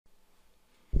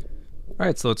All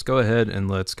right, so let's go ahead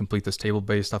and let's complete this table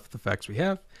based off of the facts we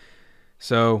have.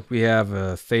 So we have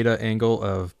a theta angle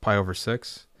of pi over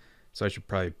 6. So I should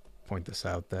probably point this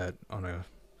out that on a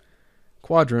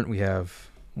quadrant we have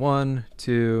 1,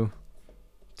 2,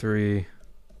 3,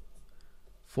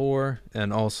 4,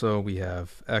 and also we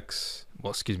have x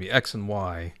and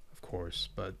y, of course,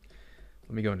 but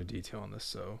let me go into detail on this.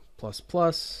 So plus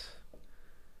plus,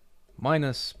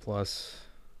 minus plus,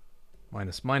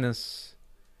 minus minus,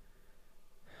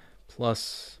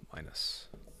 plus minus.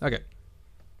 Okay.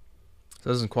 So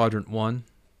this is in quadrant 1.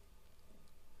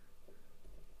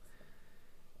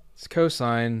 Its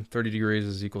cosine 30 degrees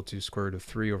is equal to square root of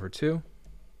 3 over 2.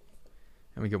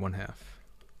 And we get 1/2.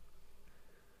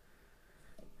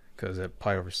 Because at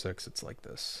pi over 6, it's like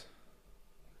this.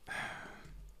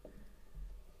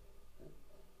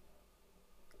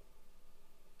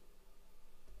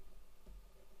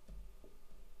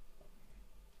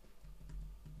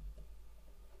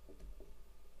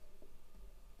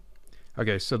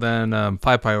 Okay, so then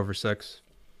 5 pi over 6.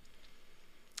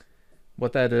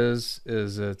 What that is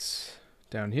it's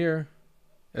down here.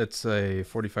 It's a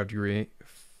 45 degree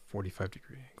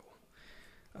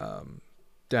angle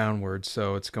downward,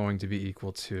 so it's going to be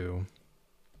equal to,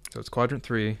 so it's quadrant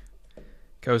 3.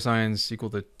 Cosine's equal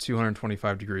to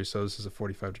 225 degrees, so this is a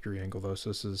 45 degree angle though. So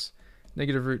this is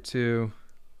negative root 2,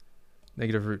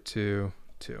 negative root 2,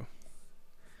 2.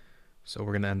 So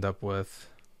we're going to end up with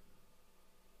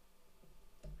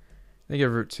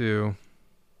negative root 2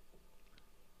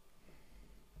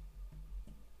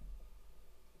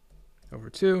 over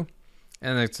 2,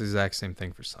 and that's the exact same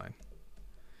thing for sine.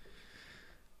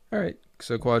 All right,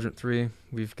 so quadrant 3,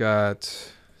 we've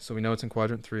got, so we know it's in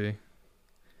quadrant 3.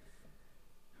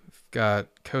 We've got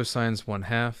cosine's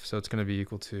 1/2, so it's going to be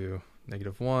equal to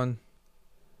negative 1.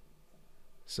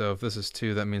 So if this is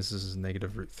 2, that means this is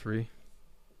negative root 3.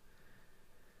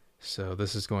 So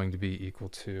this is going to be equal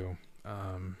to,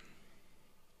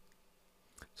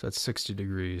 so that's 60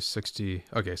 degrees, 60,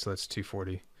 okay, so that's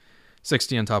 240.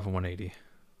 60 on top of 180,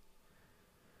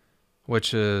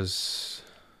 which is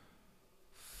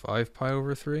 5 pi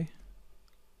over 3.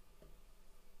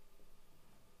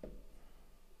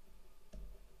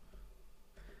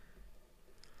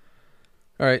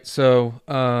 All right, so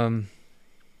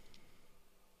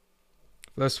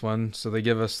this one, so they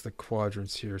give us the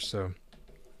quadrants here. So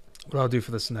what I'll do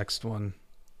for this next one,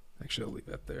 actually I'll leave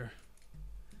that there.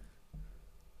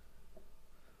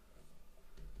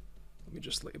 Let me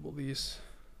just label these.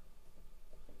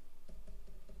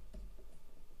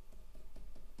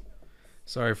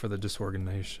 Sorry for the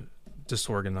disorganized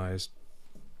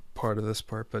part of this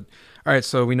part, but all right,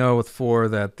 so we know with 4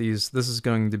 that this is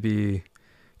going to be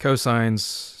cosines,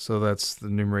 so that's the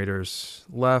numerator's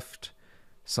left.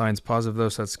 Sine's positive though,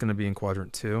 so that's going to be in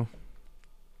quadrant 2.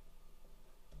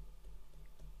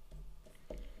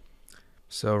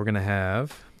 So we're going to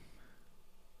have,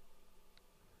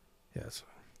 yes.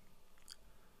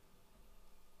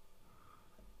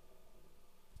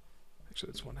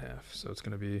 Actually, it's 1/2, so it's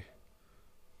going to be,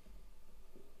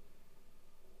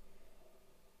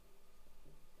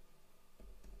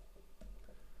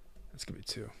 it's going to be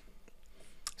 2.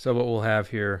 So what we'll have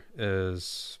here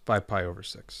is 5 pi over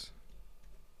 6.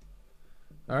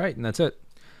 All right, and that's it.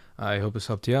 I hope this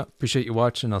helped you out. Appreciate you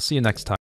watching. I'll see you next time.